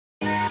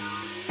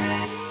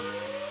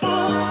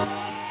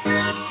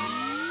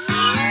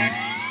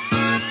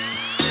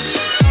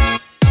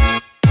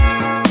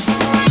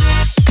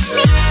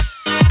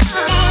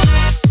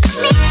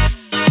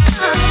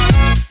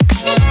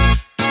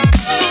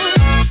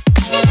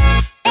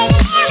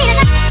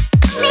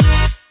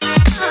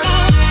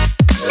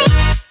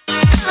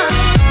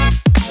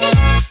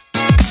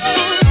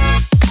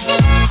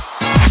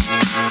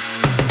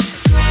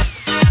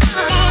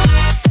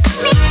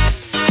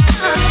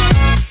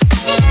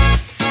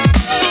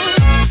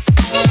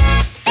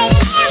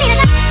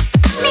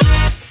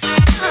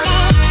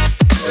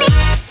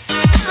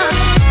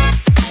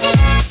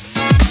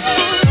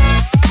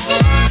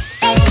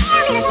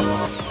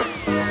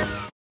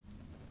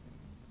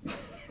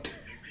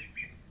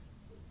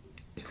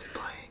Is it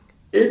playing?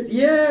 It's,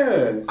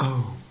 yeah.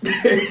 Oh.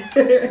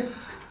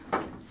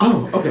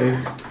 Oh,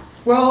 okay.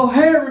 Well,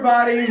 hey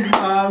everybody.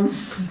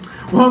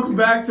 Welcome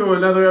back to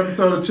another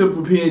episode of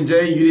Triple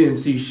P&J. You didn't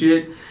see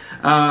shit.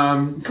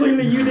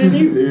 Clearly you didn't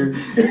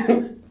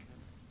either.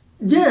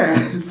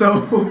 Yeah,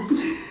 so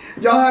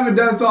if y'all haven't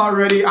done so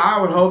already, I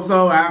would hope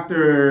so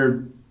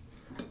after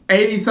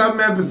 80-something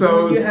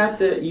episodes.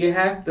 You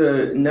have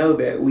to know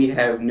that we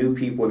have new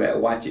people that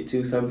watch it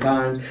too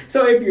sometimes.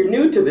 So if you're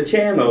new to the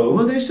channel...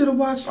 Well, they should have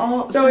watched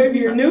all... So if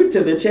you're new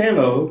to the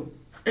channel...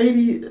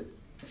 80...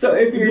 So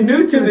if you're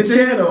new to the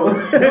channel...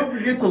 Don't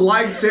forget to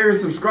like, share,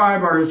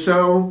 subscribe our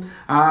show.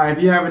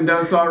 If you haven't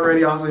done so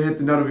already, also hit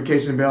the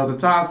notification bell at the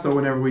top so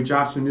whenever we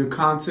drop some new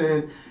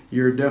content,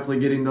 you're definitely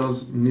getting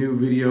those new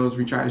videos.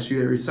 We try to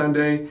shoot every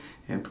Sunday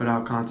and put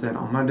out content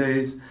on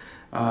Mondays.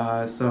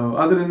 So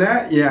other than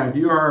that, yeah, if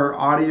you are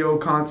audio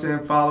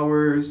content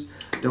followers,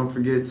 don't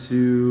forget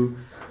to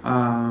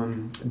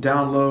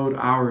download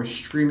our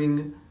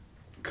streaming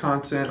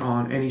content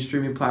on any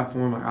streaming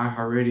platform like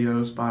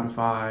iHeartRadio,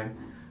 Spotify,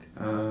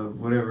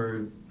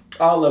 whatever.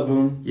 All of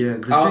them. Yeah.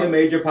 The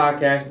major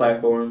podcast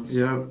platforms.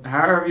 Yep.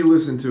 However you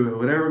listen to it,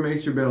 whatever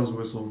makes your bells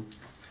whistle.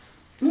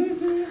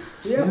 Mm-hmm.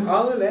 Yep, yeah.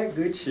 All of that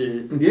good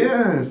shit.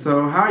 Yeah,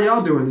 so how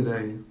y'all doing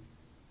today?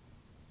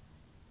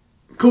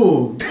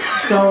 Cool.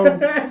 So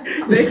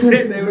they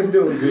said they was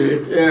doing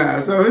good. Yeah,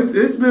 so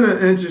it's been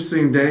an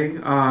interesting day.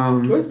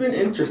 What's been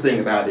interesting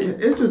about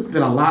it? It's just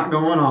been a lot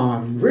going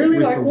on. Really,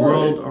 with like the what?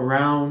 World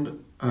around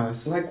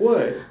us. Like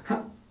what?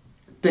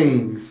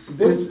 Things.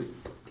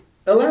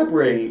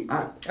 Elaborate.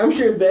 I'm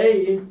sure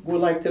they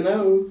would like to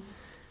know.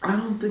 I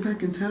don't think I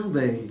can tell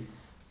they.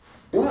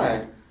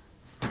 Why?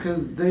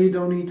 Because they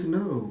don't need to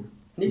know.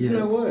 Need to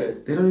know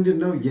what? They don't need to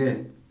know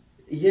yet.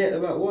 Yet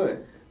about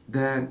what?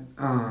 That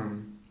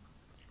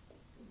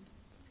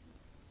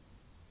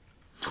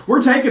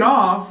we're taking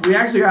off. We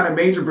actually got a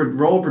major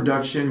role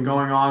production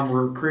going on.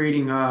 We're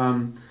creating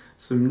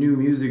some new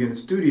music in the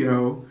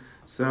studio.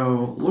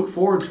 So look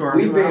forward to our.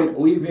 We've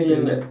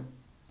been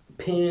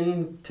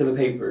pinned to the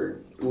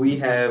paper. We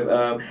have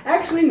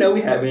actually no,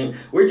 we haven't.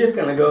 We're just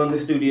gonna go in the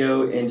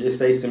studio and just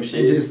say some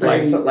shit,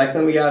 like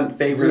some of y'all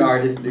favorite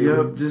artists do.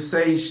 Yep, just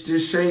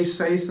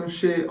say some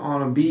shit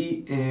on a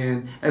beat,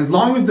 and as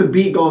long as the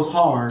beat goes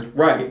hard,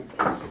 right.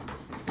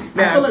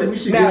 Now,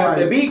 if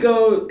the beat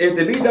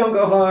don't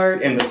go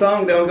hard and the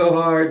song don't go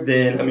hard,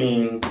 then I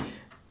mean,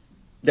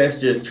 that's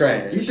just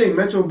trash. You think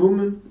Metro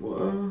Boomin?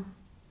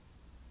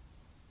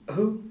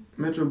 Who?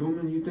 Metro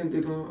Boomin? You think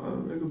they're gonna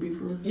make a beat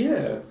for us?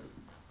 Yeah.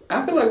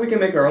 I feel like we can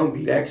make our own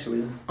beat,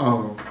 actually.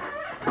 Oh.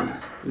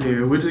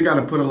 Yeah, we just got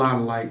to put a lot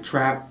of,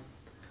 trap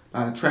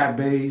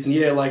bass.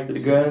 Yeah, like the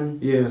gun.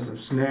 Yeah, some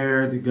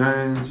snare, the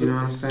guns, you know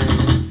what I'm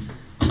saying?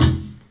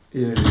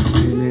 Yeah,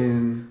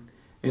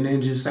 and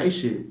then just say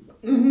shit.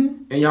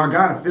 Mm-hmm. And y'all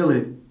got to feel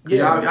it.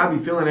 Yeah. Y'all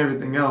be feeling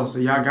everything else, so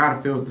y'all got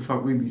to feel what the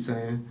fuck we be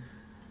saying.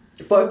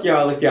 Fuck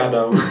y'all if y'all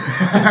don't.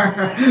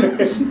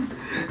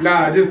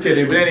 Nah, just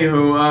kidding. But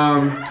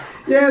anywho,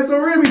 yeah, so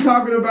we're going to be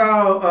talking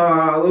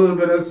about a little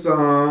bit of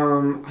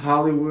some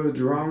Hollywood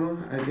drama.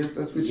 I guess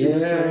that's what you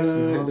would say.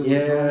 Some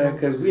Hollywood drama.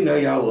 Because we know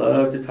y'all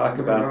love to talk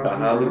about the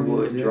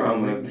Hollywood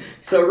drama.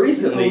 So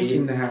recently... They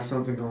seem to have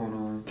something going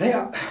on.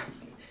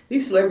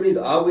 These celebrities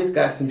always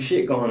got some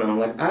shit going on.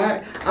 Like,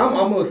 I'm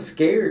almost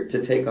scared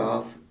to take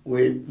off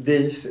with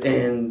this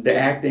and the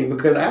acting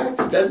because I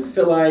just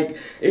feel like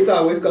it's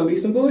always going to be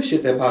some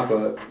bullshit that pop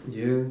up.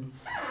 Yeah.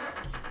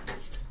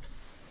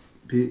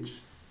 Bitch.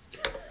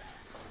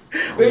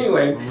 But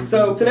anyway,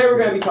 so today we're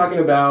going to be talking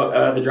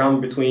about the drama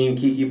between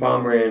Keke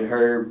Palmer and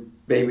her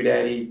baby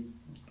daddy,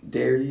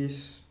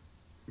 Darius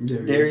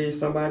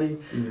somebody.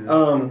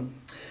 Yeah.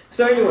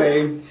 So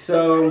anyway,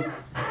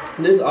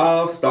 this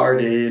all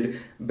started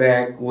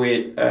back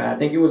with, I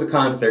think it was a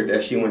concert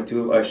that she went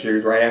to of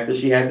Usher's right after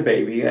she had the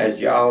baby.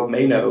 As y'all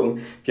may know,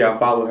 if y'all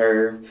follow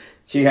her,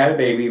 she had a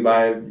baby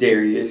by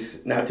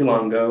Darius not too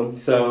long ago.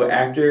 So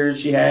after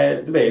she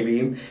had the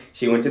baby,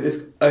 she went to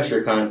this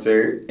Usher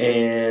concert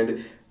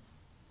and...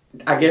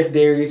 I guess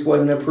Darius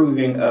wasn't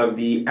approving of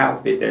the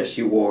outfit that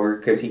she wore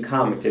because he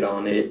commented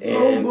on it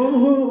and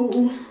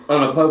on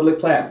a public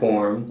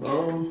platform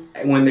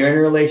when they're in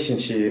a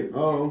relationship.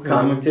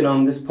 Commented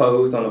on this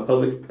post on a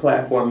public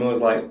platform and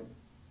was like,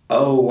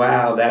 "Oh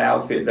wow, that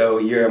outfit though,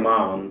 you're a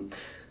mom."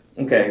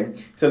 Okay,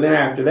 so then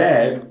after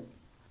that,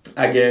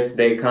 I guess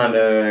they kind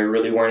of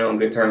really weren't on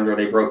good terms or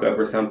they broke up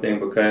or something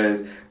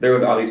because there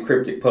was all these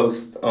cryptic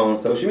posts on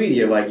social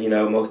media, like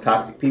most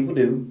toxic people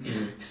do.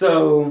 Mm-hmm.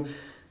 So.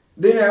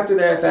 Then after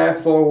that,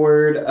 fast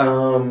forward,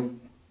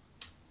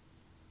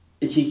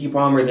 Keke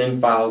Palmer then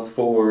files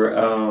for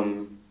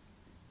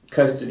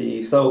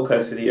sole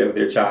custody of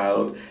their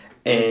child.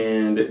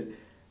 And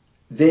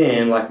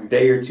then, like a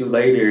day or two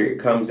later, it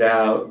comes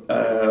out,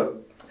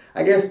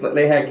 I guess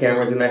they had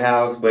cameras in the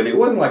house, but it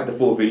wasn't like the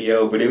full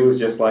video, but it was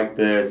just like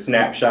the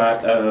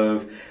snapshot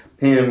of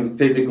him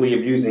physically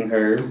abusing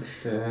her.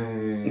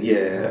 Dang.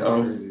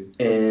 Yeah.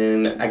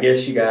 And I guess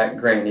she got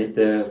granted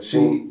the...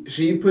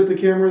 She put the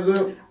cameras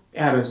up?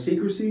 out of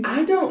secrecy?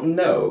 I don't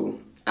know.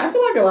 I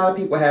feel like a lot of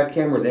people have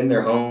cameras in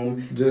their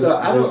home. Just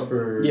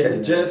for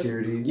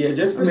security. Yeah,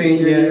 just for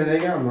security. Yeah, they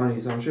got money,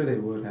 so I'm sure they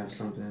would have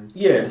something.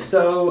 Yeah,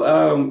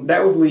 so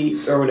that was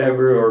leaked or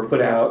whatever, or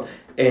put out,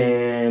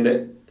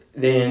 and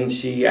then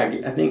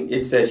I think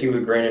it said she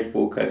was granted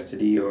full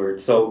custody or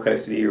sole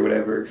custody or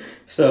whatever.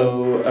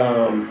 So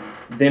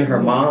then her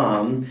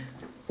mom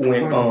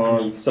went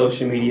on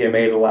social media and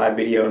made a live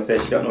video and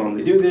said she don't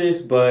normally do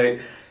this, but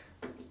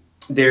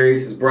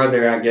Darius'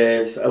 brother, I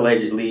guess,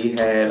 allegedly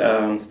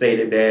had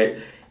stated that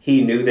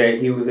he knew that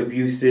he was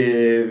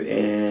abusive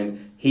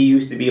and he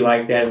used to be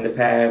like that in the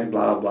past,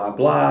 blah, blah,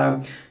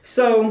 blah.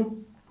 So,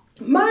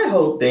 my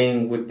whole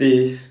thing with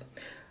this,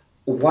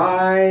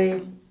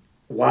 why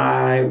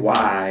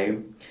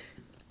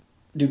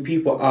do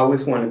people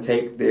always want to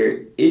take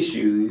their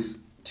issues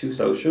to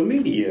social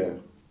media?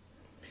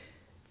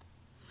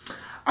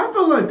 I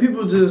feel like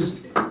people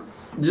just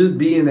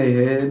be in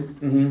their head.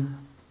 Mm-hmm.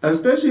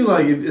 Especially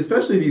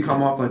if you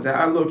come off like that,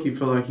 I low-key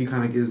feel like he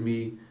kind of gives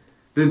me,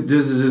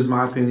 this is just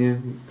my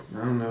opinion,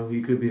 I don't know,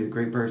 he could be a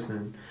great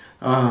person.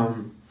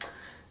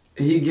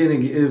 He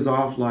gives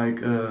off like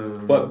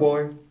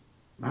fuckboy?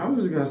 I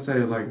was gonna say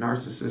like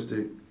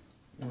narcissistic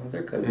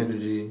they're cousins.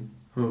 Energy.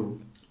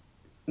 Who?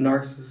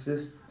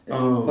 Narcissists and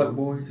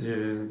fuckboys?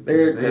 Yeah.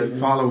 They're cousins.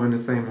 Following the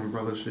same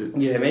umbrella shit.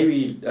 Yeah,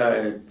 maybe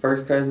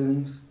first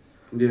cousins.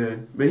 Yeah.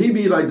 But he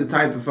be like the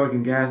type of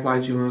fucking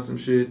gaslight you on some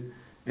shit.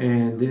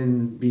 And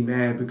then be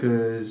mad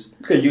because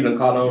you done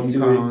caught on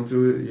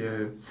to it.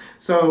 Yeah.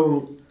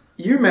 So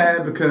you're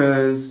mad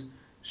because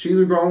she's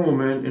a grown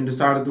woman and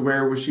decided to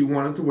wear what she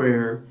wanted to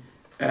wear.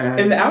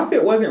 And the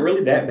outfit wasn't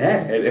really that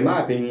bad, in my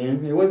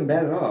opinion. It wasn't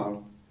bad at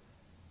all.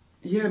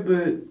 Yeah,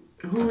 but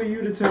who are you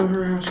to tell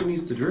her how she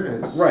needs to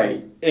dress?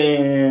 Right.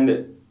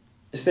 And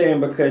saying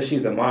because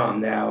she's a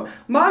mom now.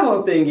 My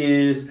whole thing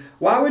is,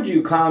 why would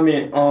you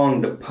comment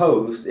on the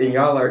post and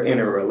y'all are in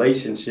a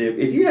relationship?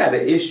 If you had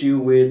an issue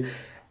with...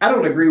 I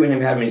don't agree with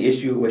him having an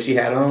issue with what she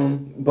had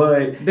on,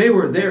 but...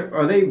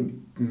 Are they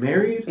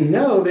married?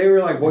 No, they were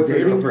like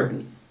boyfriend and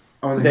girlfriend.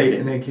 Oh, dating.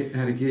 And they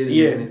had a kid?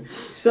 Yeah.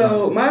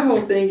 So, my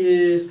whole thing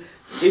is,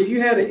 if you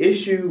had an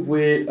issue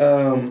with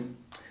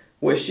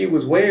what she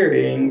was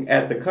wearing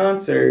at the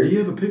concert... Do you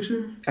have a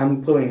picture?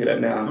 I'm pulling it up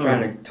now. I'm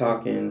trying to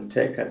talk and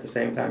text at the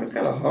same time. It's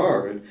kind of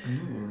hard.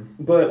 Mm.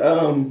 But,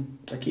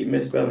 I keep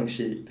misspelling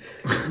shit.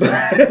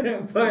 but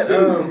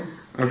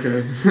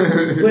Okay.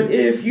 But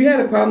if you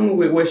had a problem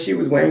with what she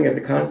was wearing at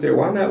the concert,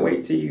 why not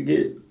wait till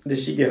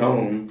she get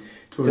home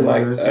to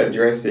like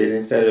address it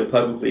instead of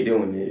publicly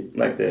doing it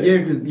like that? Yeah,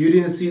 because you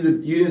didn't see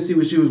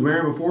what she was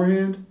wearing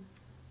beforehand.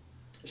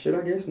 Shit,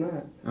 I guess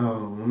not.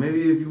 Oh, well,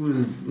 maybe if you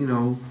was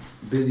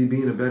busy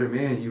being a better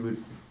man, you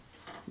would,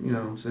 what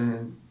I'm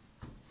saying,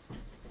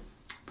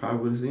 probably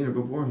would have seen her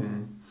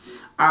beforehand.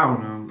 I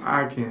don't know.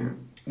 I can't.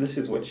 This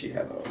is what she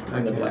had on.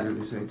 I can't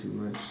really say too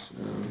much.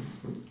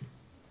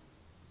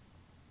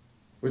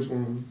 Which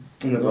one?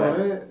 In the black.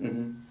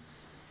 Mm-hmm.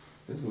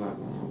 There's a lot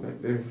going on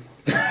back there.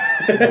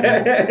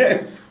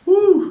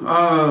 Woo!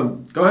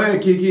 Go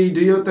ahead, Keke.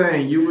 Do your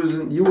thing. You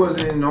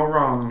wasn't in no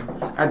wrong.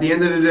 At the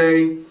end of the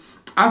day,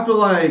 I feel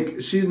like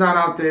she's not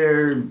out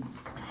there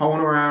hoeing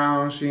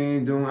around. She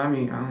ain't doing. I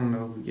mean, I don't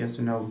know, yes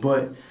or no,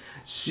 but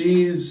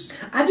she's.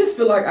 I just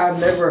feel like I've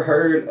never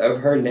heard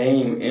of her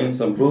name in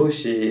some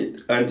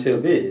bullshit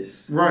until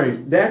this.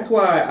 Right. That's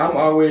why I'm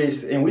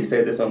always, and we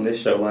say this on this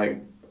show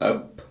like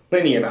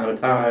plenty amount of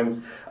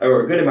times,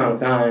 or a good amount of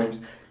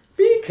times,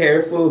 be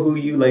careful who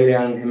you lay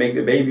down and make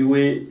the baby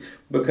with,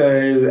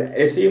 because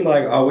it seemed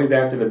like always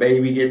after the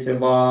baby gets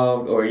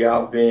involved or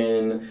y'all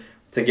been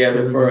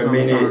together for a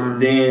minute,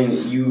 then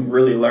you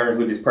really learn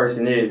who this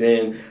person is.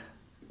 And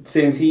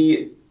since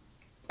he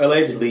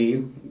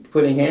allegedly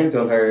putting hands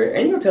on her,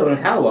 and you're telling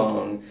how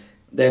long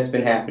that's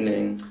been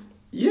happening.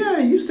 Yeah,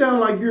 you sound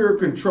like you're a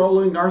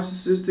controlling,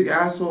 narcissistic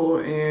asshole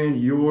and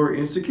you're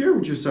insecure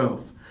with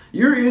yourself.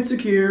 You're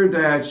insecure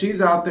that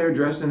she's out there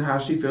dressing how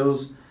she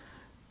feels.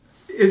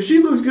 If she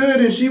looks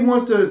good and she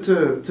wants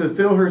to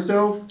feel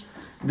herself,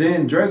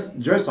 then dress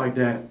like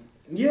that.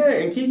 Yeah,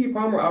 and Keke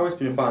Palmer always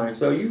been fine.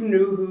 So you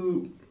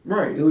knew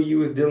who you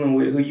was dealing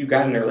with, who you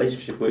got in a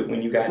relationship with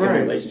when you got in a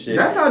relationship.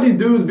 That's how these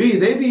dudes be.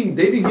 They be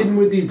getting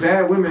with these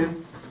bad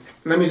women.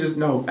 Let me just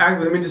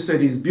say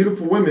these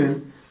beautiful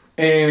women,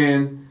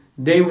 and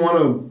they want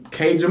to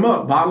cage them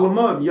up, bottle them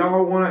up.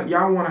 Y'all want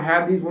to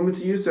have these women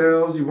to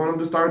yourselves. You want them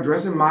to start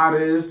dressing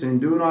modest and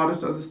doing all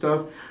this other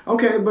stuff.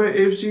 Okay, but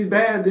if she's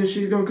bad, then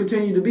she's gonna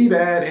continue to be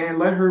bad, and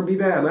let her be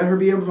bad. Let her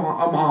be a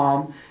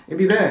mom and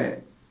be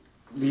bad.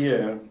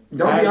 Yeah.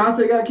 Don't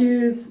Beyonce got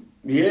kids?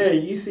 Yeah,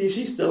 you see,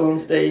 she's still on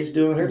stage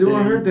doing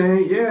her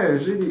thing. Yeah,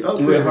 she be up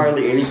there with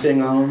hardly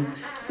anything on.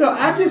 So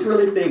I just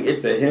really think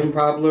it's a him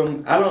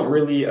problem. I don't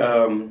really.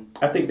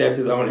 I think that's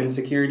his own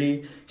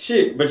insecurity.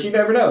 Shit, but you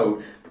never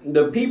know.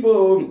 The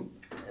people,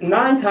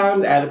 9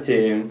 times out of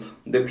 10,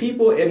 the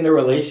people in the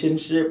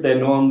relationship that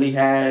normally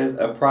has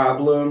a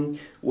problem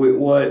with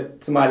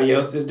what somebody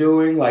else is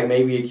doing, like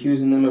maybe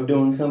accusing them of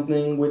doing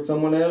something with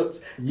someone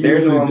else,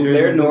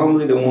 they're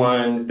normally the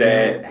ones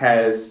that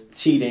has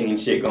cheating and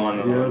shit going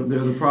on. Yeah, they're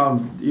the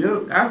problems.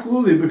 Yep,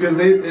 absolutely, because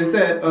it's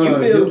that you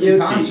feel guilty.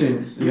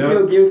 Conscience. You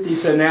feel guilty,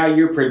 so now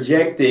you're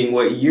projecting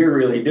what you're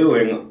really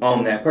doing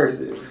on that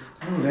person.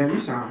 Oh, damn, you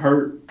sound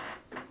hurt.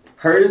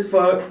 Hurt as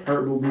fuck.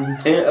 Hurt, boo boo.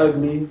 And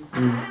ugly.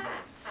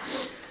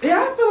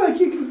 Yeah, I feel like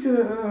Keke could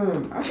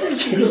have. I think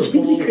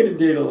Keke could have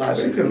did a lot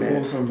better. She could have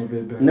pulled something a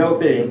bit better. No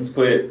offense,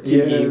 but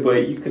Keke,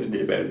 but you could have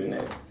did better than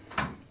that.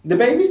 The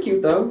baby's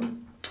cute though.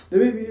 The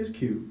baby is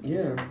cute.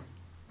 Yeah.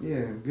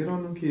 Yeah, good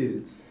on them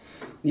kids.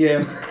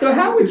 Yeah. So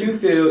how would you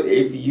feel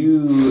if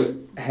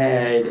you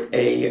had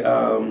a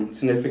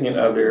significant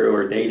other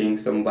or dating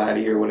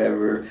somebody or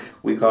whatever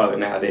we call it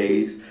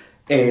nowadays,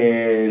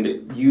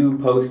 and you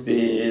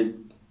posted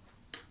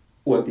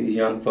what these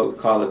young folks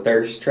call a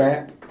thirst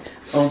trap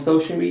on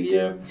social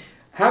media?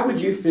 How would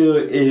you feel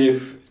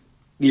if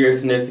your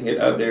significant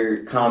other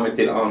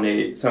commented on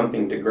it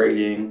something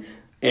degrading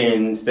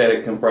instead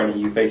of confronting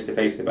you face to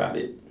face about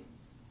it?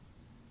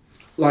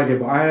 Like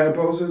if I had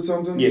posted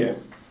something? Yeah.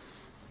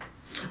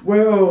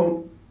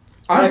 Well,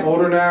 I'm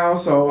older now,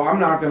 so I'm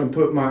not going to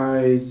put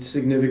my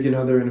significant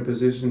other in a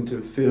position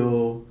to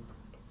feel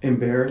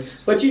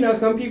embarrassed. But you know,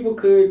 some people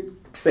could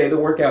say the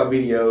workout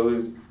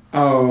videos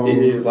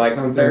is like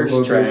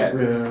thirst trap.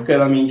 Because,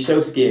 I mean,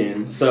 show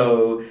skin.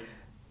 So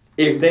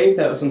if they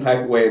felt some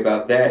type of way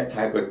about that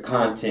type of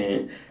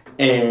content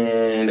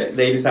and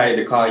they decided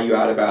to call you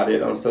out about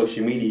it on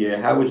social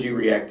media, how would you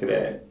react to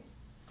that?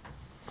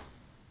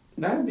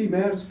 I'd be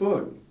mad as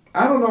fuck.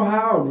 I don't know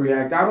how I'd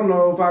react. I don't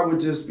know if I would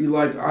just be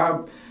like,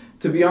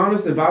 to be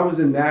honest, if I was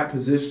in that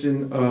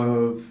position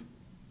of,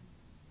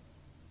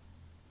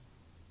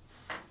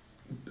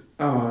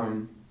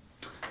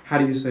 how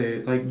do you say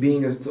it? Like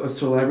being a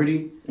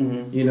celebrity,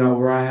 you know,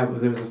 where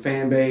there's a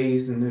fan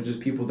base and there's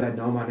just people that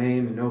know my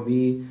name and know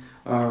me.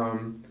 I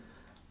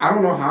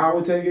don't know how I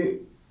would take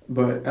it,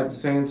 but at the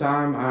same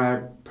time,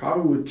 I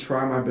probably would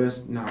try my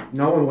best, not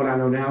knowing what I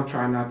know now,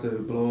 try not to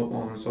blow up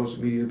on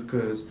social media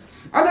because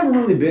I've never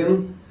really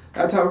been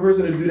that type of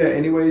person to do that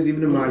anyways.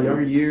 Even in my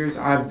younger years,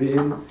 I've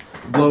been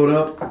blowed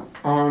up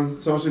on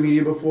social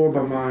media before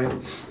by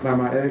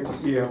my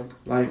ex. Yeah.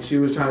 Like she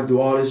was trying to do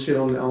all this shit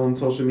on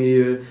social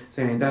media,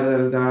 saying da da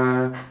da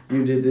da,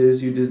 you did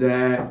this, you did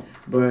that.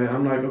 But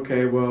I'm like,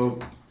 okay, well,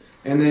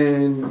 and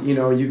then you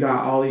know you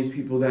got all these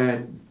people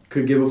that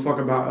could give a fuck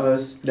about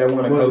us. That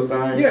want to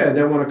co-sign. Yeah,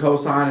 that want to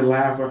co-sign and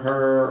laugh at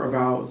her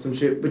about some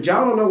shit. But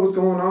y'all don't know what's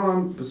going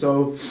on.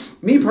 So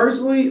me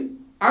personally,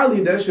 I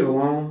leave that shit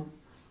alone.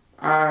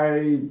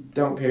 I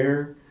don't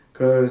care.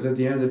 Because at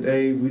the end of the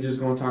day, we just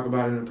going to talk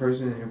about it in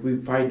person. And if we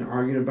fight and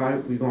arguing about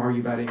it, we going to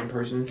argue about it in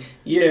person.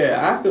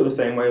 Yeah, I feel the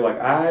same way. Like,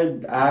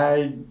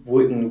 I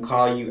wouldn't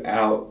call you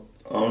out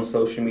on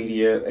social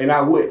media. And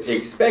I would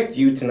expect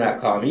you to not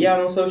call me out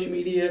on social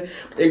media.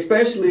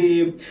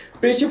 Especially,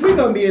 bitch, if we're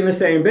going to be in the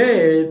same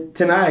bed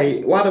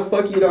tonight, why the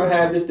fuck you don't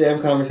have this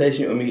damn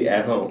conversation with me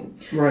at home?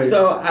 Right.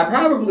 So,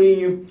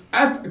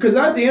 because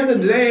at the end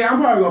of the day, I'm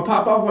probably going to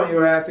pop off on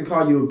your ass and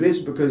call you a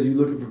bitch because you're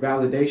looking for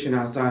validation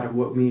outside of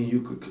what me and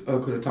you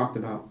could have talked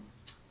about.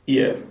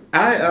 Yeah.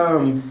 I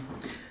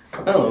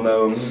don't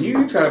know.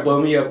 You try to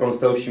blow me up on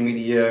social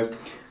media.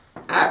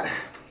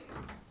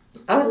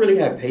 I don't really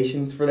have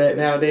patience for that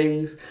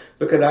nowadays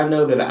because I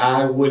know that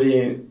I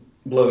wouldn't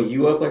blow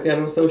you up like that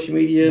on social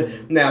media.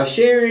 Mm-hmm. Now,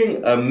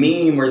 sharing a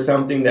meme or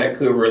something that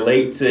could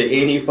relate to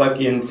any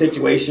fucking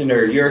situation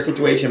or your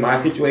situation, my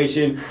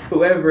situation,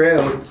 whoever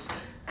else,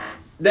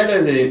 that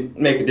doesn't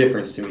make a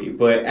difference to me.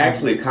 But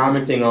actually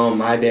commenting on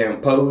my damn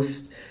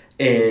post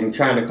and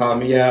trying to call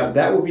me out,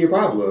 that would be a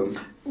problem.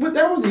 But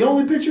that was the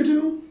only picture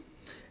too?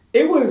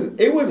 It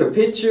was a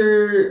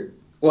picture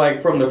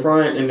like from the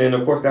front and then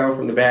of course down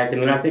from the back,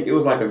 and then I think it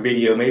was like a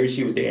video, maybe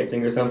she was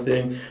dancing or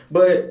something.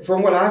 But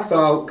from what I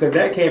saw, because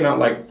that came out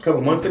like a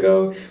couple months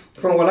ago,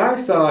 from what I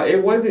saw,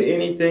 it wasn't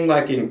anything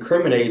like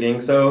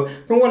incriminating. So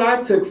from what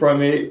I took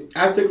from it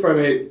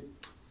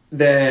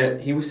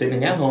that he was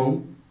sitting at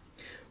home,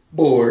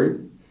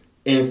 bored,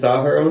 and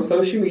saw her on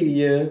social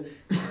media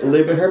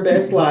living her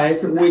best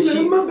life, which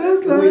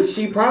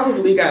she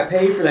probably got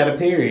paid for that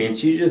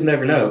appearance. You just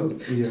never know.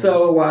 Yeah.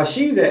 So while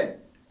she's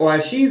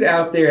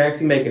out there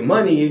actually making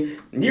money,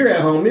 you're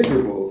at home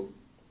miserable,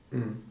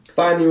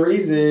 finding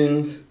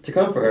reasons to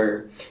comfort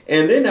her,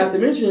 and then not to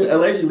mention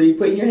allegedly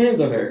putting your hands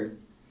on her.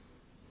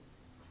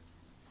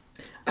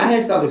 I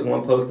had saw this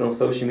one post on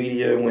social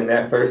media when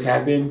that first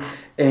happened,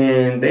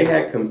 and they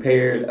had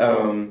compared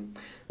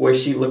what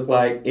she looked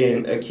like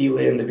in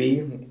Akeelah and the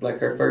Bee, like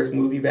her first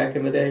movie back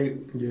in the day,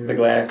 the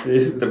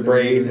glasses, the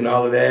braids, and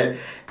all of that,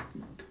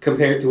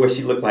 compared to what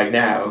she looked like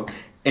now.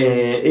 And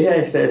it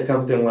had said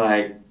something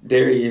like,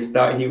 Darius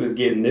thought he was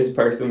getting this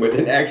person, but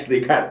then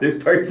actually got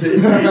this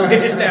person,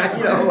 and now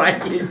you don't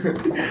like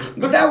it.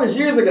 But that was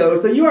years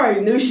ago, so you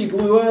already knew she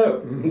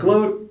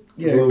glowed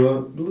Yeah. Glow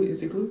up. Glue,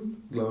 is it glue?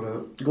 Glowed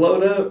up.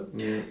 Glowed up?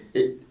 Yeah.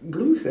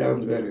 Glue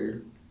sounds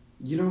better.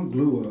 You don't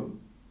glue up.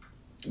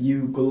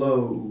 You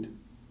glowed.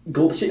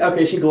 She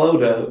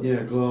glowed up.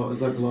 Yeah, glow.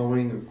 It's like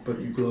glowing, but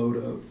you glowed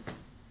up.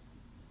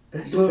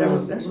 That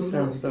just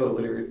sounds so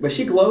illiterate. But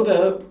she glowed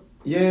up.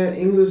 Yeah,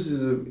 English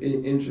is an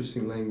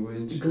interesting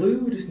language.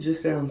 Glued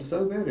just sounds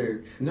so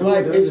better. No,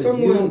 like it if doesn't.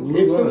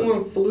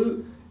 someone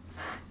flew.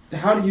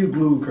 How do you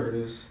glue,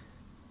 Curtis?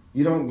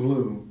 You don't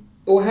glue.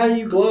 Well, how do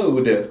you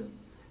glowed?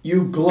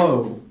 You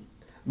glow.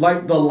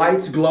 Like the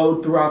lights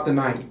glowed throughout the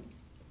night.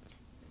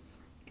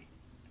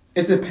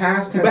 It's a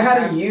past tense. But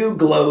how do you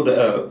glowed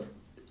up?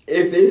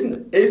 If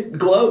it's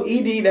glow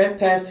ed, that's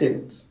past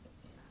tense.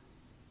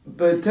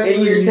 But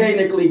and you're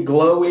technically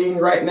glowing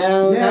right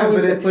now. Yeah,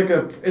 but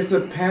it's a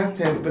past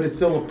tense, but it's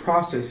still a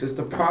process. It's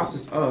the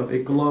process of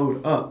it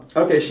glowed up.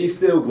 Okay, she's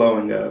still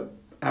glowing up.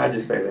 I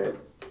just say that.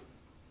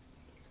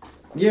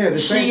 Yeah, the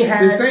same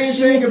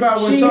thing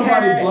about when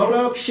somebody glowed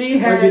up.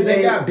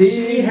 They got big.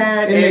 She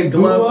had and a they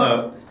glow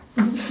up.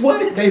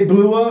 What? They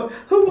blew up.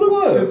 Who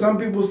blew up? Because some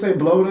people say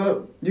blowed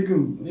up.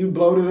 You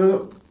blowed it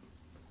up.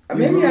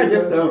 Maybe I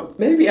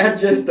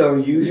just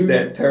don't use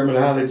that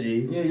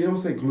terminology. Yeah, you don't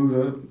say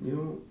glued up. You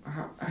don't.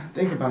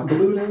 Think about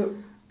glued up.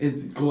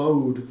 It's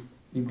glowed.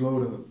 You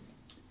glowed up.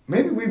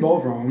 Maybe we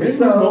both wrong. Maybe we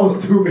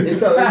both stupid.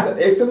 So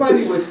if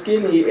somebody was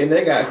skinny and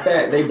they got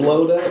fat, they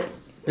blowed up.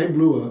 They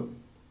blew up.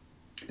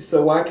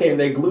 So why can't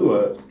they glue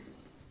up?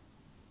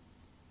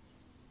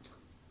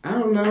 I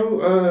don't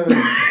know.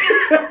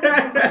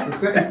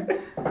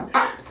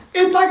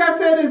 It's like I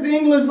said, it's the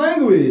English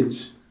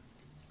language.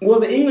 Well,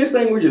 the English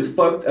language is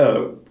fucked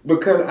up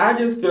because I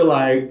just feel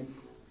like.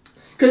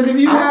 Because I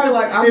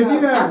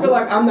feel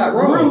like I'm not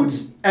wrong.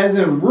 Roots, as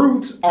in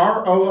root,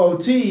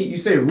 ROOT, you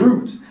say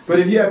root. But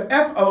if you have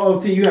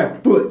FOOT, you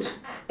have foot.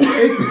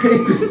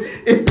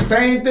 It's the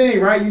same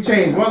thing, right? You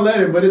change one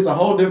letter, but it's a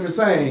whole different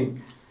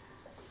saying.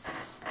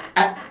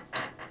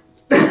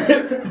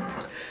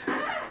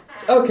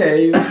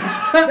 Okay,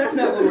 that's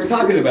not what we're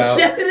talking about.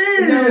 Yes, it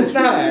is. No, it's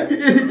not.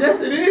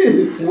 Yes, it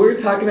is. We're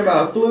talking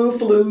about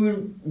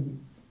flu.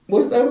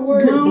 What's the other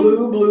word?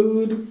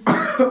 Blued.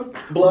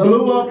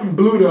 Blew up and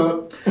blued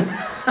up.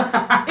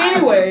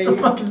 Anyway, the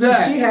fuck is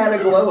that? She had a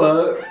glow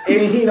up,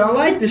 and he don't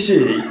like the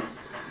shit.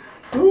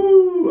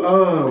 Ooh,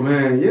 oh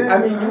man, yeah. I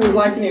mean, you was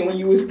liking it when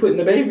you was putting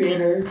the baby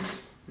in her.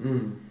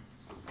 Mm.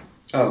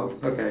 Oh,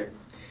 okay.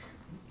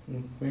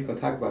 We ain't gonna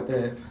talk about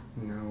that.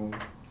 No.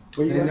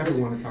 They never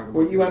want to talk about.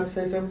 Were you about to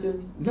say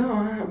something? No,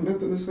 I have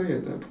nothing to say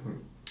at that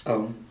point.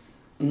 Oh.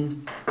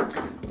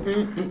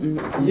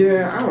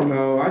 Yeah, I don't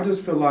know. I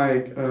just feel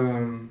like,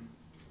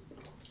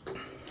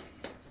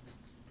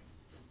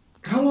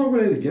 how long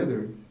were they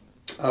together?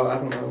 Oh, I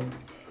don't know.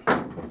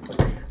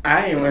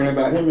 I didn't learn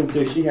about him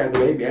until she had the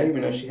baby. I didn't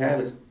even know she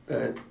had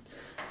a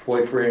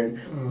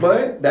boyfriend.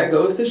 But that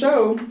goes to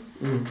show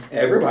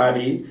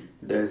everybody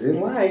doesn't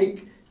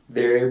like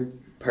their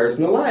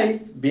personal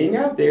life being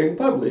out there in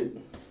public.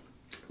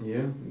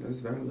 Yeah,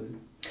 that's valid.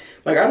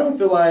 Like, I don't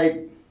feel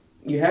like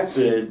you have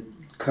to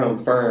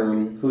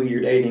confirm who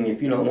you're dating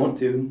if you don't want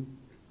to.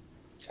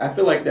 I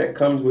feel like that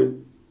comes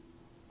with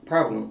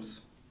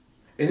problems.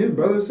 And his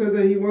brother said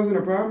that he wasn't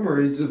a problem,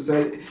 or it's just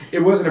that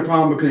it wasn't a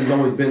problem because he's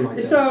always been like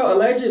that? So,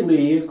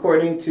 allegedly,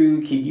 according to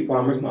Keke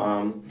Palmer's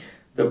mom,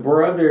 the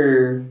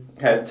brother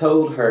had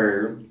told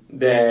her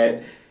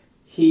that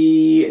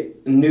he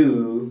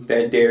knew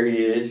that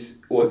Darius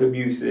was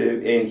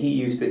abusive and he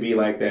used to be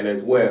like that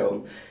as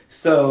well.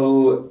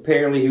 So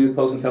apparently he was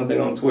posting something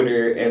on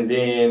Twitter and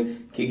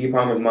then Keke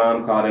Palmer's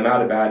mom called him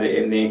out about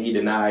it and then he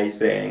denied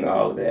saying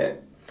all of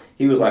that.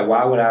 He was like,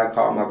 why would I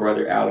call my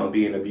brother out on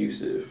being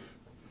abusive?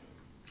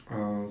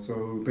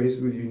 So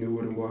basically you knew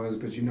what it was,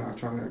 but you're not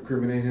trying to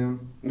incriminate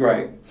him?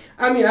 Right.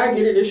 I mean, I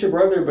get it, it's your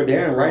brother, but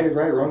damn, right is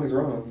right, wrong is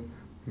wrong.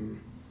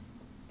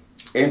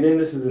 And then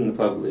this is in the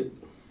public.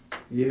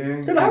 Yeah.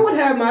 Because I would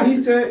have my... He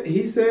said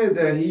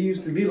that he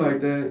used to be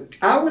like that.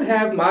 I would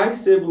have my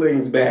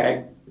siblings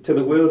back till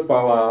the wheels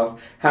fall off.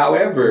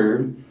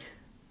 However,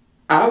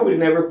 I would have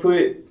never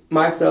put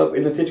myself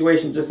in a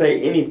situation to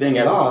say anything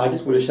at all. I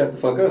just would have shut the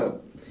fuck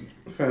up.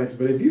 Facts.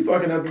 But if you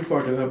fucking up, you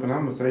fucking up, and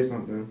I'm going to say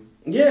something.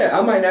 Yeah,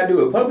 I might not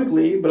do it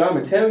publicly, but I'm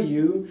going to tell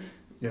you.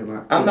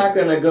 Yeah, I'm not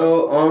going to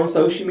go on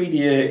social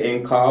media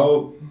and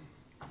call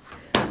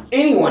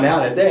anyone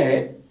out at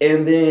that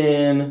and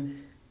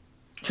then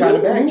try to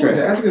backtrack. Who was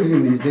asking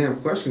him these damn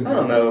questions? I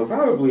don't know.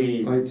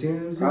 Probably like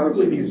TMZ.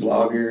 Probably these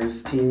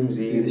bloggers,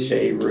 TMZ, The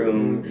Shade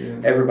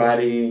Room,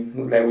 everybody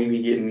that we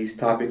be getting these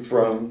topics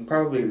from.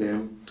 Probably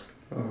them.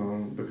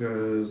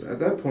 Because at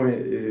that point,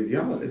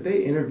 if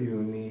they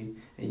interviewing me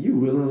and you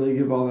willingly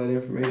give all that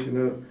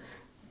information up,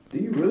 do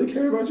you really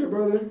care about your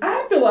brother?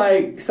 I feel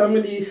like some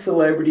of these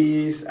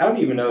celebrities, I don't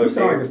even know if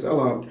they're... like a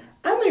sellout.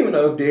 I don't even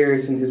know if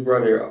Darius and his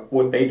brother,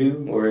 what they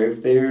do, or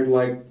if they're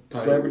like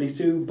celebrities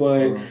too,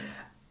 but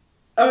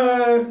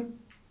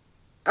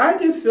I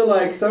just feel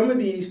like some of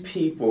these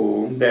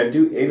people that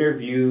do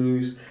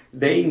interviews,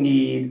 they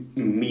need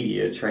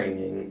media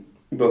training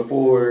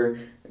before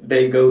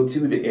they go to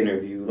the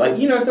interview. Like,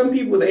 you know, some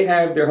people, they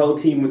have their whole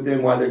team with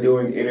them while they're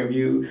doing the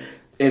interview,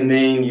 and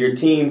then your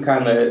team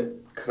kind of,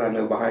 because I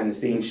know behind the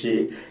scenes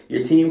shit,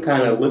 your team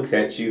kind of looks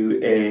at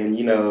you and,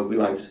 you know, be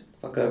like,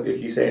 fuck up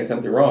if you saying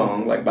something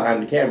wrong, like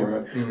behind the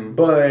camera. Mm-hmm.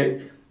 But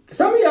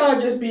some of y'all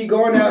just be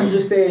going out and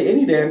just saying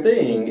any damn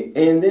thing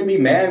and then be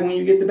mad when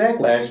you get the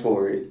backlash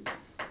for it.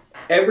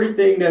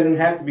 Everything doesn't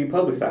have to be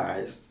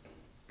publicized.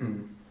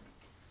 Mm.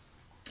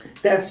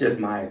 That's just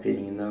my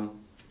opinion, though.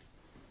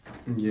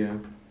 Yeah.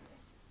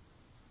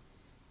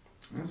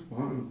 That's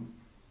wild.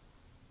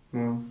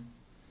 Well,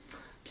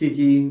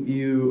 Keke,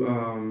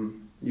 you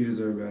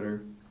deserve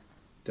better.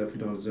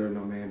 Definitely don't deserve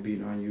no man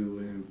beating on you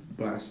and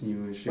blasting you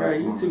and shit.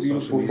 Right, you too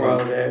beautiful for all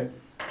of that.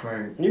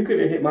 Right. You could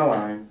have hit my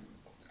line.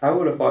 I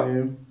would have fought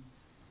him.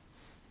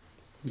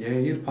 Yeah,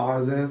 he'd have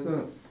paused his ass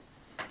up.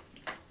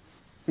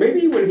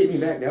 Maybe he would have hit me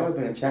back. That would have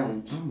been a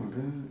challenge. Oh my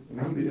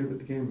God. I'd be there with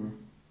the camera.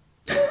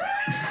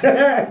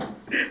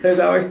 There's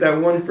always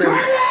that one friend.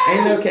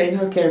 Ain't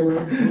no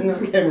camera. Ain't no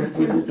camera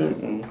footage.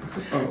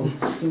 Oh.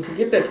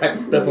 Get that type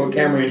of stuff on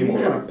camera anymore.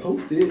 You gotta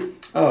post it.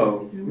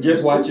 Oh, yeah,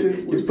 just watch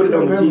it. Just put it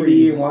on the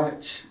TV and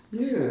watch.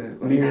 Yeah.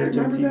 Mirror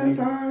remember TV. That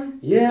time?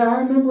 Yeah, I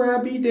remember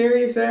I beat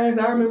Darius ass.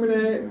 I remember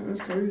that. Yeah,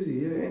 that's crazy.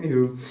 Yeah,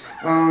 anywho.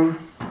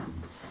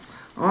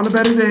 On the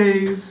better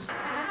days.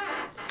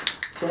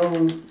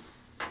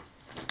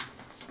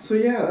 So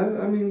yeah,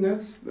 I mean,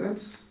 that's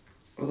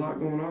a lot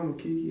going on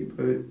with Keke,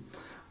 but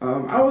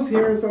I was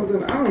hearing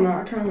something, I don't know,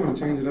 I kind of want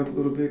to change it up a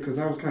little bit, because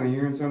I was kind of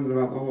hearing something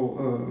about the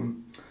whole,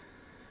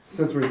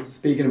 since we're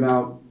speaking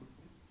about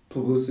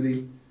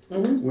publicity,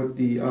 with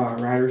the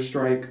writer's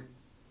strike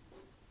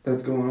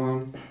that's going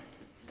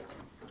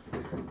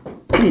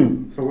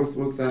on. So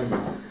what's that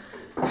about?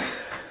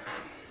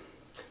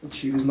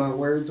 Choose my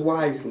words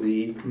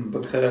wisely,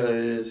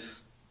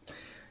 because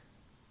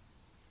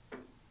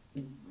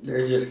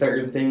there's just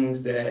certain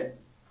things that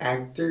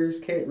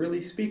actors can't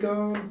really speak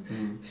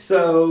on.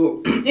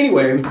 So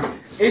anyway,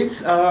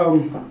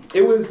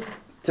 it was,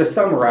 to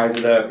summarize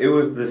it up, it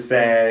was the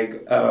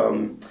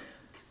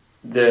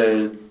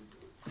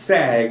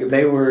SAG,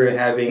 they were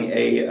having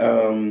a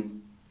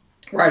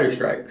writer's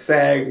strike.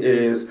 SAG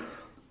is,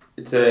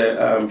 it's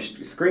a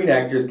Screen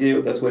Actors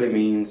Guild, that's what it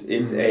means.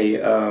 It's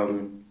a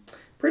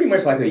pretty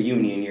much like a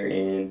union you're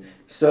in.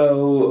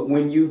 So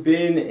when you've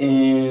been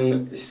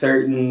in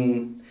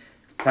certain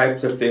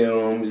types of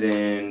films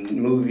and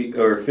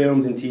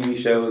films and TV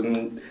shows,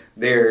 and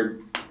they're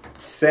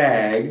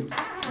SAG,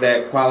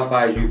 that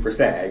qualifies you for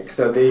SAG.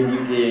 So then you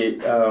get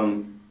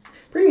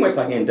pretty much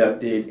like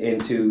inducted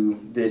into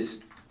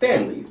this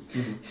family.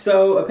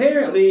 So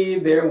apparently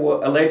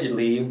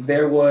allegedly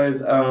there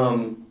was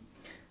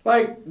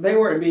like they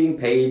weren't being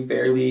paid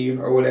fairly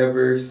or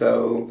whatever,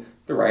 so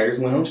the writers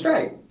went on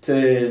strike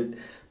to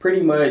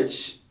pretty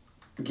much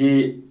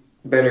get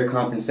better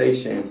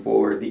compensation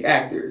for the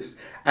actors.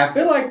 I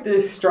feel like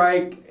this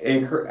strike,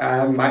 and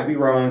I might be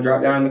wrong,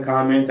 drop down in the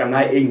comments, I'm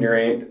not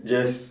ignorant,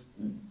 just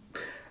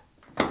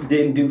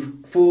didn't do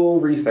full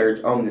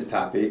research on this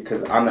topic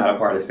because I'm not a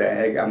part of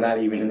SAG, I'm not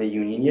even in the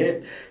union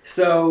yet,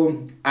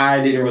 so I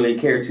didn't really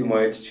care too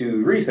much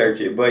to research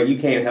it, but you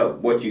can't help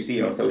what you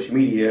see on social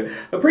media.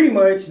 But pretty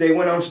much they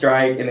went on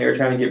strike and they were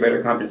trying to get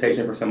better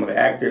compensation for some of the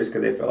actors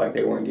because they felt like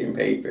they weren't getting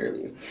paid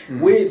fairly.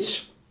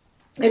 Which,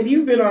 if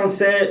you've been on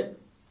set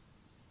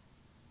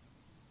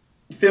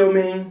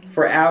filming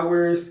for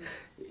hours,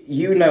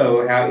 you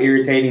know how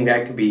irritating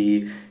that could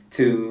be,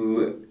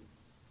 to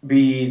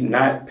be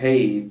not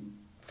paid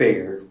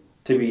fair,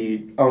 to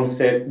be on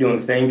set doing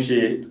the same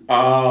shit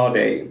all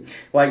day.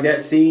 Like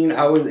that scene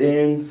I was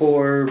in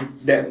for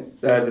that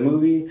the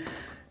movie,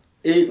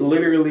 it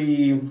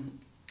literally,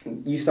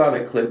 you saw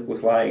that clip,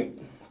 was like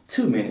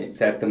 2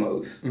 minutes at the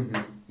most.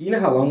 You know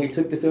how long it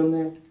took to film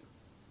that?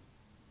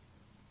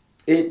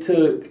 It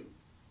took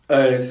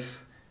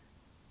us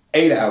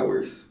 8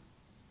 hours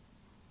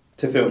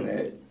to film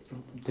that.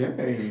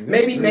 Dang,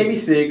 maybe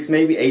 6,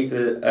 maybe 8's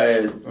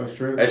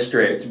a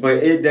stretch, but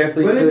it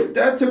definitely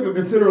that took a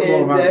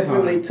considerable amount of time. It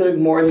definitely took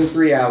more than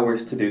 3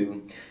 hours to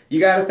do. You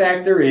got to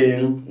factor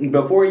in,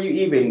 before you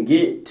even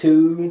get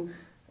to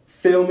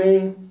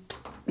filming,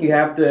 you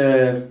have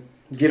to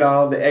get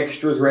all the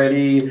extras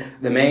ready,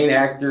 the main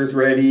actors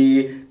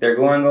ready, they're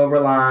going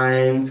over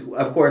lines.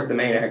 Of course, the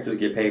main actors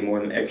get paid more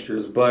than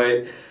extras,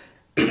 but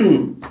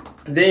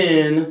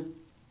then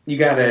you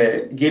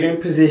gotta get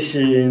in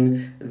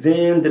position,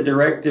 then the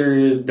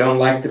directors don't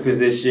like the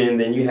position,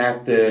 then you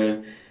have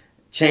to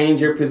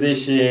change your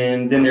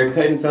position, then they're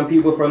cutting some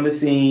people from the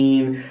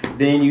scene,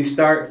 then you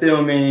start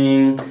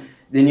filming,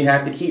 then you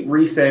have to keep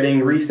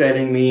resetting.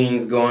 Resetting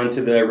means going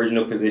to the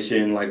original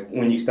position, like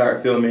when you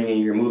start filming and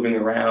you're moving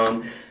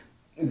around.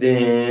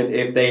 Then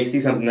if they see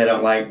something they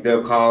don't like,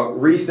 they'll call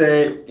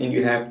reset and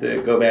you have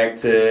to go back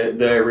to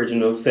the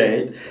original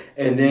set.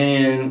 And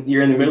then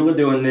you're in the middle of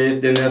doing this,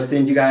 then they'll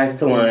send you guys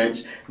to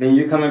lunch. Then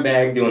you're coming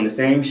back doing the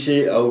same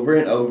shit over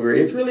and over.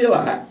 It's really a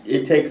lot.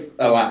 It takes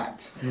a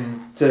lot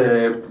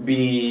to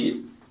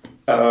be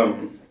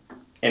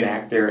an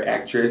actor or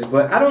actress,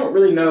 but I don't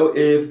really know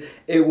if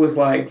it was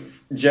like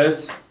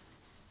just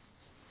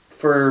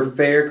for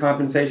fair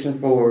compensation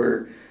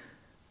for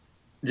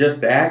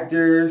just the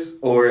actors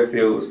or if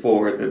it was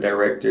for the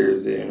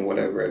directors and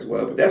whatever as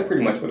well. But that's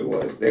pretty much what it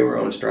was. They were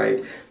on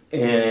strike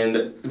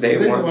and they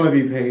just want to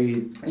be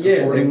paid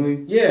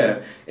accordingly.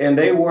 And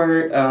they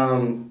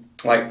weren't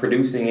like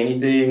producing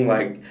anything.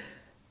 Like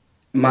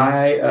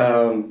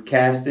my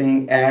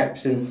casting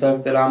apps and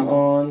stuff that I'm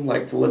on,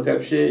 like to look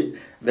up shit,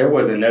 there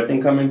wasn't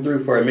nothing coming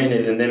through for a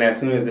minute, and then as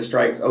soon as the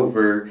strike's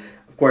over,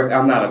 of course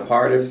I'm not a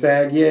part of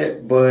SAG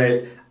yet,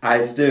 but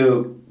I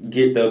still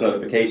get those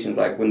notifications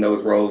like when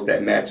those roles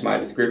that match my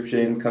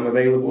description come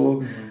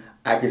available. Mm-hmm.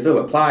 I can still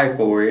apply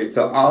for it.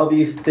 So all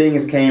these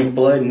things came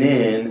flooding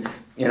in,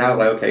 and I was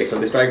like, okay, so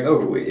the strike's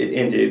over with. It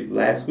ended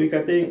last week,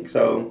 I think.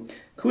 So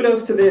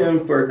kudos to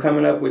them for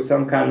coming up with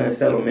some kind of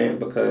settlement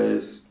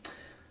because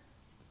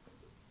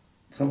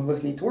some of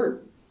us need to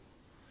work.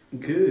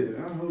 Good.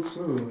 I hope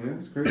so. Yeah,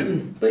 it's crazy.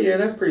 But yeah,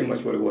 that's pretty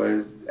much what it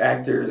was.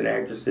 Actors and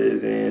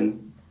actresses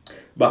and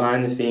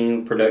behind the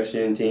scenes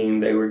production team,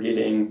 they were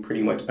getting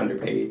pretty much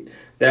underpaid.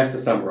 That's the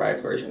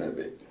summarized version of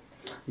it.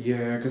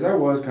 Yeah, because I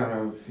was kind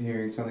of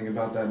hearing something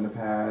about that in the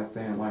past,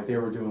 and like they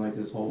were doing like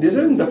this whole... This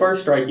isn't the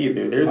first strike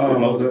either. There's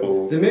been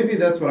multiple. Then maybe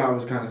that's what I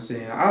was kind of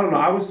seeing. I don't know.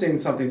 I was seeing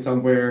something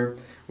somewhere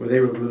where they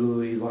were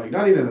literally like,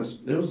 not even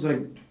it was like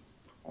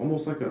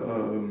almost like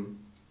a...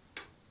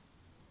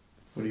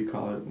 what do you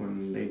call it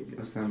when they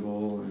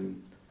assemble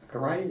and... Like a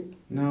riot?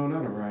 No,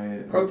 not a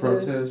riot. Protest?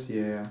 A protest,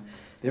 yeah.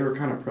 They were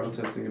kind of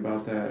protesting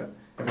about that,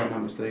 if I'm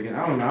not mistaken.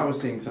 I don't know. I was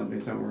seeing something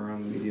somewhere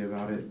on the media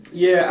about it.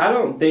 Yeah, I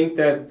don't think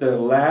that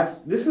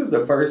this is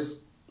the first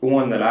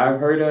one that I've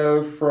heard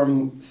of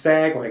from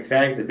SAG. Like,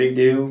 SAG's a big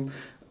deal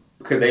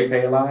because they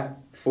pay a lot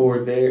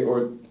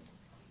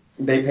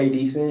they pay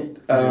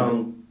decent.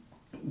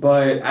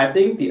 But I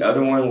think the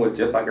other one was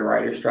just like a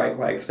writer's strike,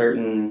 like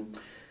certain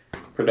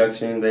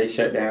productions, they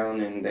shut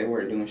down and they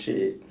weren't doing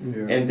shit.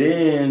 Yeah. And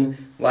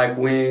then, like,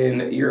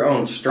 when you're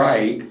on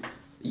strike,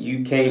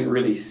 you can't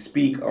really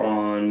speak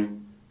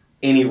on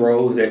any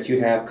roles that you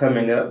have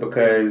coming up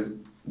because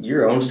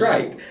you're on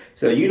strike.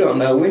 So you don't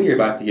know when you're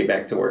about to get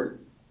back to work.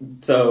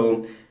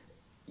 So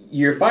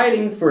you're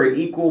fighting for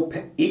equal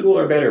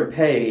or better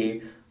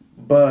pay,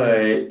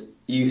 but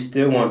you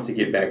still want to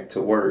get back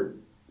to work.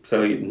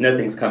 So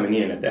nothing's coming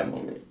in at that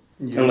moment,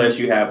 unless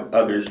you have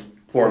other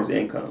forms of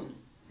income.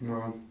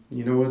 Well,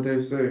 you know what they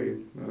say.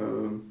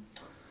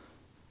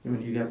 When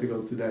you have to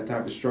go through that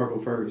type of struggle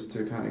first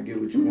to kind of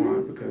get what you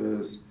want,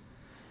 because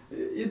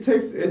it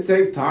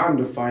takes time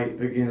to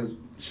fight against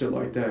shit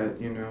like that,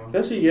 you know.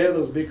 Especially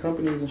those big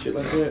companies and shit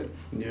like that.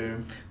 Yeah.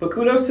 But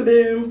kudos to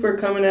them for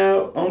coming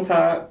out on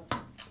top.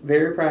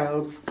 Very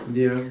proud.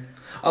 Yeah.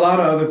 A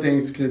lot of other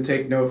things can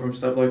take note from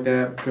stuff like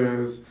that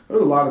because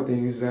there's a lot of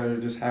things that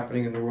are just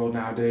happening in the world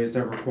nowadays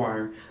that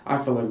require.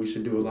 I feel like we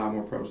should do a lot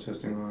more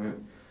protesting on it.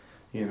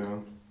 You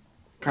know,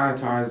 kind of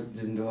ties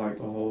into like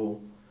the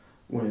whole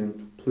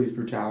when police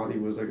brutality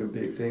was like a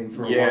big thing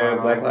for a while. Yeah,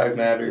 Black Lives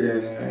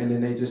Matter. Yeah, and then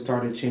they just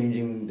started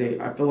changing.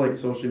 I feel like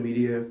social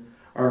media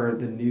or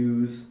the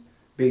news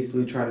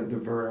basically try to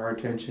divert our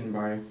attention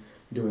by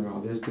doing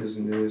all this,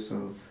 and this.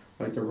 So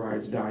like the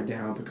riots died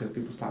down because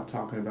people stopped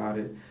talking about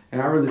it.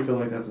 And I really feel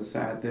like that's a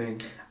sad thing.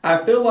 I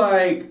feel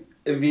like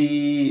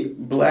the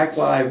Black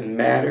Lives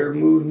Matter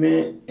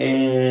movement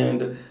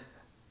and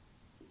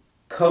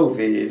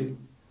COVID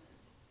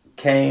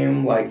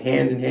came like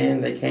hand in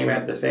hand. They came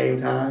at the same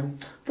time.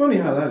 Funny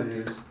how that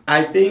is.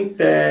 I think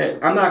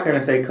that, I'm not going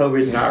to say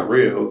COVID's not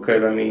real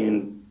because, I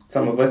mean,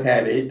 some of us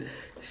had it.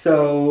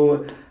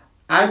 So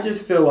I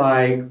just feel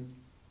like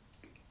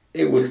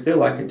it was still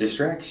like a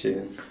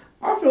distraction.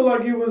 I feel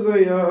like it was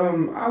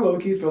I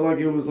low-key feel like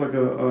it was like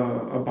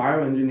a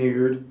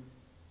bioengineered,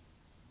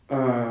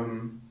 not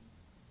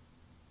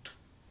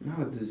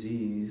a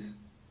disease,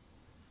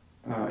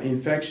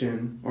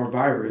 infection or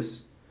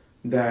virus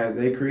that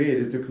they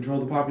created to control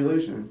the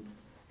population.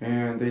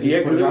 And they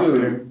just put it out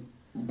there.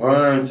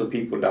 Bunch of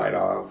people died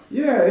off.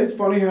 Yeah, it's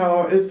funny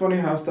how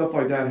stuff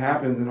like that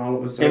happens and all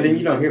of a sudden. And then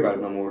you don't hear about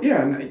it no more.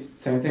 Yeah, and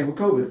same thing with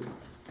COVID.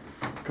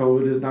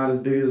 COVID is not as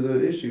big as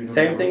an issue.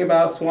 Same thing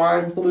about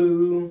swine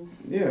flu.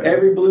 Yeah.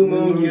 Every blue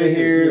moon you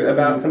hear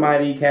about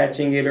somebody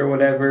catching it or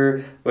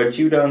whatever, but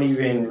you don't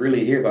even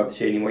really hear about the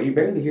shit anymore. You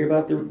barely hear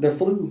about the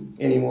flu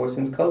anymore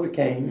since COVID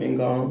came and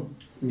gone.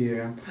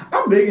 Yeah.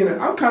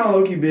 I'm kind of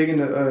low-key big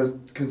into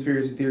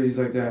conspiracy theories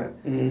like that.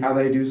 Mm-hmm. How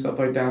they do stuff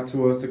like that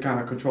to us to kind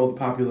of control the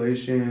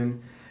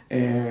population.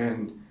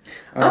 And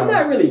I'm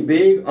not really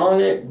big on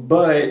it,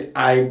 but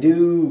I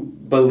do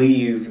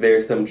believe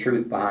there's some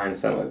truth behind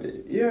some of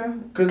it. Yeah,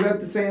 because at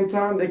the same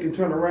time, they can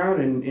turn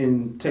around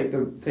and take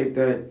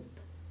that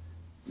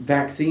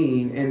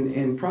vaccine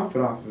and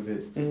profit off of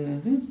it.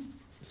 Mm-hmm.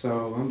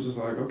 So I'm just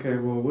like, okay,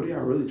 well, what are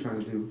y'all really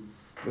trying to do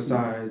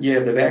besides? Yeah,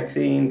 the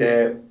vaccine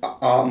that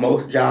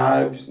most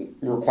jobs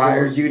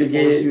requires you to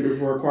get,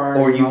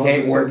 or you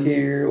can't work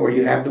here, or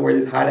you have to wear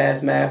this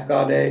hot-ass mask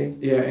all day.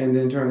 Yeah, and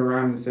then turn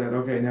around and said,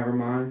 okay, never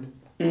mind.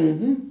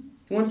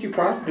 Mm-hmm. once you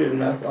profited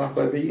enough off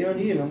of it, you don't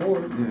need it no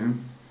more. Yeah.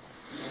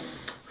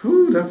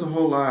 Whew, that's a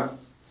whole lot.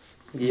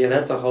 Yeah,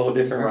 that's a whole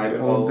different rabbit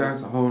hole.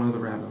 That's a whole other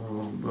rabbit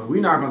hole. But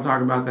we're not going to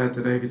talk about that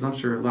today because I'm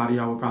sure a lot of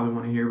y'all will probably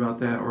want to hear about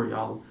that, or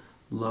y'all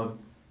love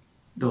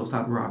those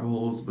type of rabbit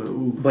holes.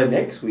 But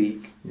next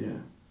week, yeah,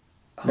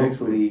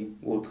 hopefully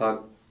we'll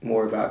talk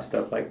more about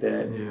stuff like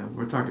that. Yeah,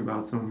 we're talking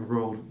about some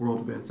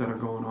world events that are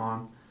going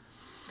on.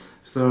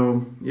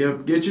 So,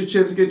 yep, get your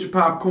chips, get your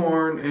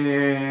popcorn,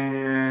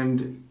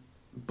 and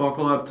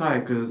buckle up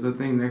tight because I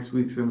think next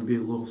week's going to be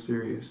a little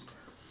serious.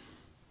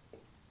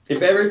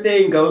 If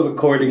everything goes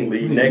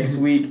accordingly, next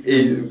week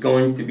is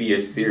going to be a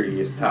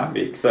serious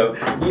topic. So,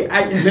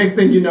 yeah, next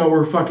thing you know,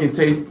 we're fucking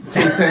taste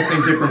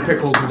testing different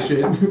pickles and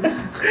shit.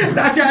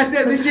 Thought y'all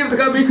said this shit was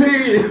gonna be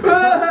serious.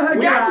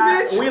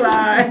 Gotcha, bitch. We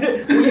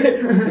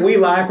lied. We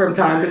lie from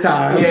time to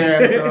time. Yeah.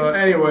 So,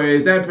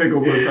 anyways, that pickle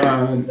was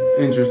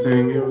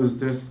interesting. It was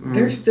just.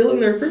 They're still in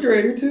the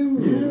refrigerator too.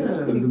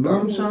 Yeah. The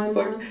moonshine.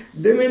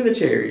 Them and the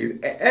cherries.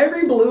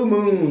 Every blue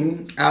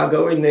moon, I'll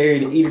go in there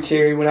and eat a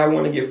cherry when I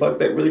want to get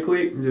fucked up really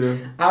quick. Yeah.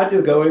 I'll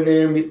just go in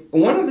there and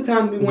one of the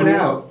times we went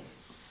out.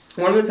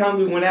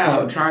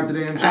 Tried the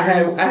damn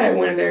cherry. I had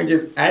went in there and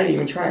just, I didn't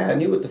even try it. I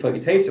knew what the fuck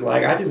it tasted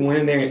like. I just went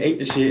in there and ate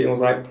the shit and was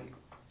like,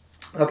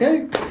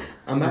 okay,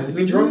 I'm about to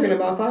be drunk in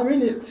about 5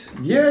 minutes.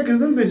 Yeah, because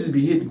them bitches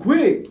be hitting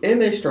quick. And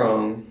they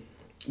strong.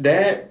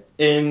 That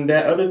and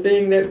that other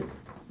thing that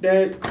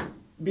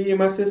be in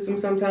my system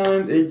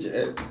sometimes,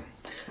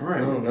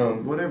 right. I don't know.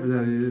 Whatever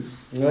that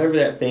is. Whatever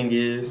that thing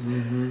is.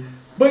 Mm-hmm.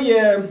 But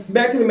yeah,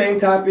 back to the main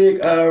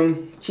topic.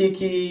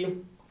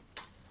 Keke,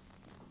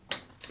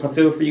 I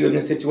feel for you in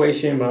this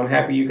situation, but I'm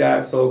happy you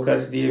got sole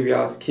custody of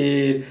y'all's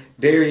kid.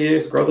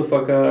 Darius, grow the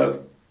fuck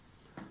up.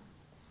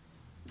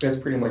 That's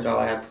pretty much all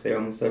I have to say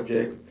on the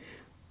subject.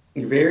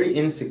 You're very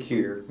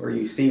insecure, or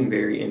you seem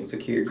very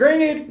insecure.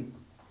 Granted,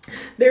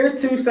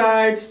 there's 2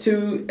 sides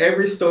to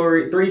every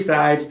story, 3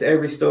 sides to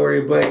every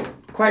story, but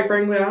quite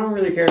frankly, I don't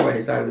really care about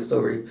any side of the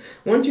story.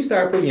 Once you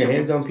start putting your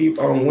hands on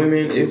people, on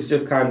women, it's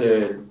just kind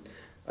of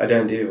a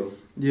done deal.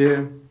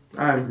 Yeah,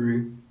 I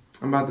agree.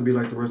 I'm about to be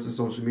like the rest of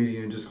social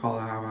media and just call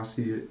it how I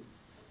see it.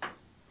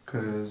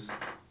 Cause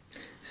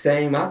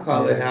same, I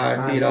call it how I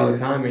see it all the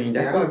time, and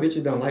that's why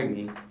bitches don't like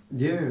me.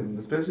 Yeah,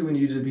 especially when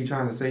you just be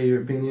trying to say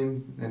your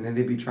opinion, and then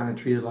they be trying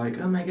to treat it like,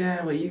 oh my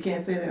god, well you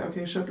can't say that.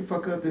 Okay, shut the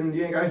fuck up, and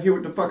you ain't gotta hear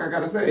what the fuck I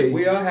gotta say.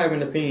 We all have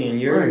an opinion.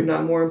 Yours is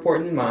not more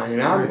important than mine,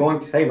 and I'm going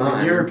to say mine.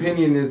 And your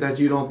opinion is that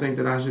you don't think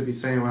that I should be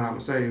saying what I'm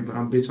gonna say, but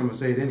I'm gonna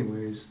say it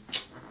anyways.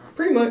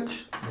 Pretty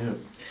much. Yeah.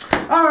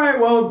 All right,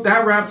 well,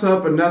 that wraps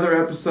up another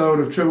episode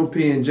of Triple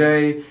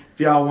P&J. If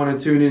y'all want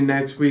to tune in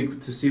next week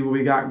to see what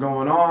we got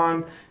going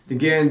on,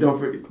 again, don't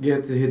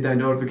forget to hit that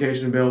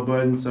notification bell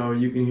button so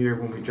you can hear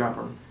when we drop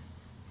our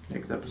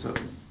next episode.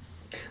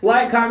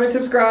 Like, comment,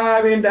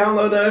 subscribe, and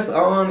download us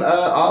on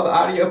all the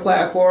audio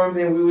platforms,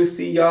 and we will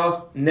see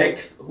y'all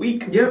next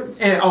week. Yep,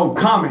 and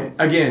comment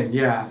again.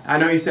 Yeah, I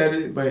know you said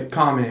it, but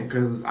comment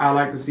because I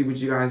like to see what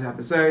you guys have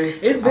to say.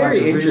 It's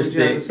very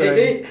interesting.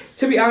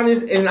 To be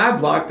honest, and I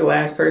blocked the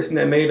last person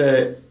that made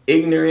a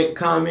ignorant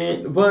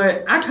comment,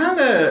 but I kind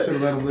of should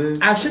have let them live.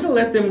 I should have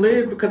let them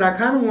live because I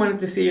kind of wanted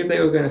to see if they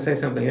were going to say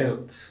something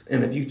else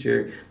in the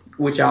future,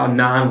 with y'all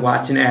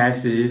non-watching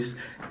asses.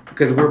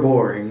 Because we're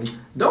boring.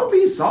 Don't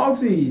be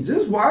salty.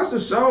 Just watch the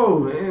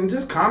show and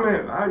just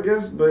comment, I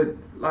guess. But,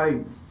 like,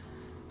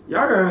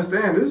 y'all gotta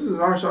understand, this is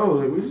our show.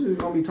 Like, we just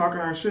gonna be talking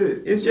our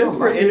shit. It's just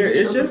for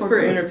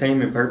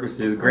entertainment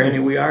purposes.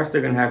 Granted, we are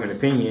still gonna have an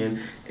opinion.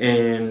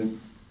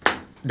 And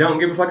don't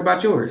give a fuck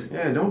about yours.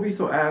 Yeah, don't be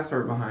so ass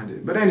hurt behind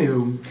it. But,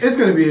 anywho, it's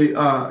gonna be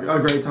a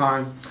great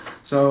time.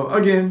 So,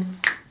 again...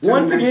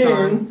 Once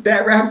again,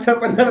 that wraps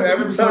up another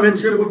episode of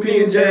Triple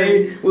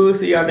P&J. We will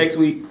see y'all next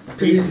week.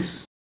 Peace.